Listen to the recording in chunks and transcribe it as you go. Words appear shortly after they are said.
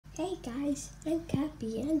Hey guys, I'm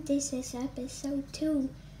Cappy and this is episode 2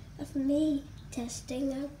 of me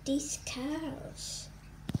testing out these cars.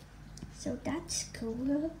 So that's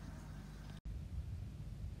cool.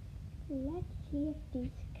 Let's see if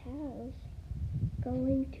these cars go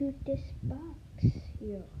into this box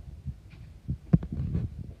here.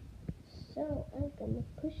 So I'm gonna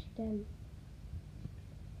push them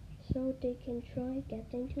so they can try get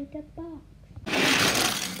into the box.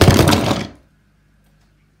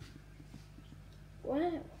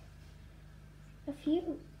 Wow, a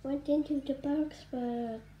few went into the box,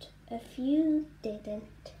 but a few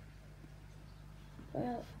didn't.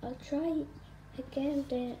 Well, I'll try again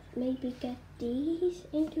to maybe get these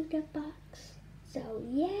into the box. So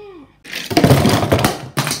yeah.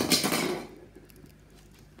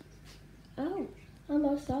 Oh,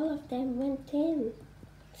 almost all of them went in,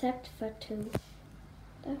 except for 2.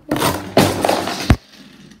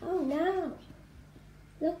 Oh no!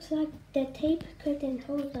 Looks like the tape couldn't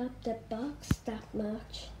hold up the box that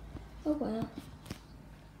much. Oh well.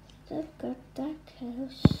 I've got that car,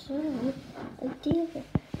 so I'll deal with it.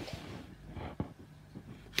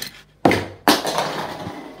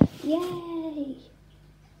 Yay!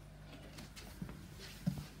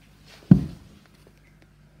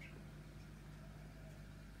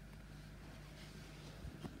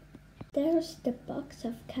 There's the box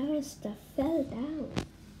of cars that fell down.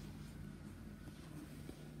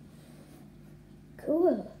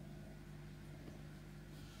 Cool.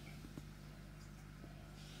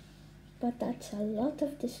 But that's a lot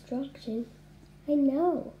of destruction. I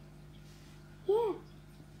know. Yeah.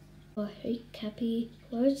 Oh, hey Cappy,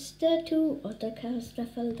 where's the 2 other cars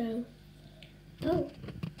that fell down? Oh,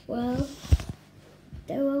 well,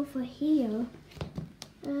 they're over here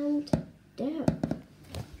and there.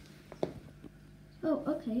 Oh,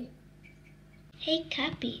 okay. Hey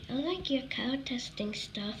Cappy, I like your car testing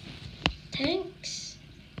stuff. Thanks.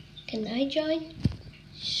 Can I join?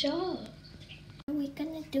 Sure. Are we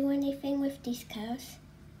gonna do anything with these cars?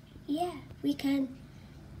 Yeah, we can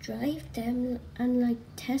drive them and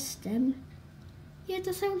test them. Yeah,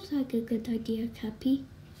 that sounds like a good idea, Cappy.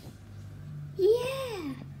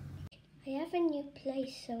 Yeah! I have a new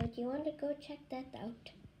place, so do you want to go check that out?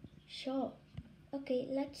 Sure. Okay,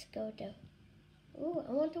 let's go though. Oh,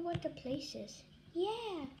 I wonder what the place is.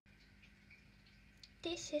 Yeah!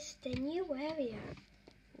 This is the new area.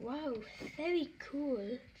 Wow, very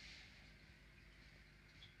cool.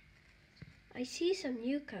 I see some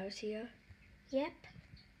new cars here. Yep,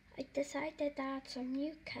 I decided to add some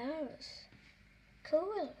new cars.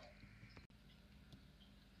 Cool.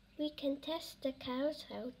 We can test the cars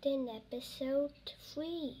out in episode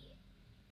 3.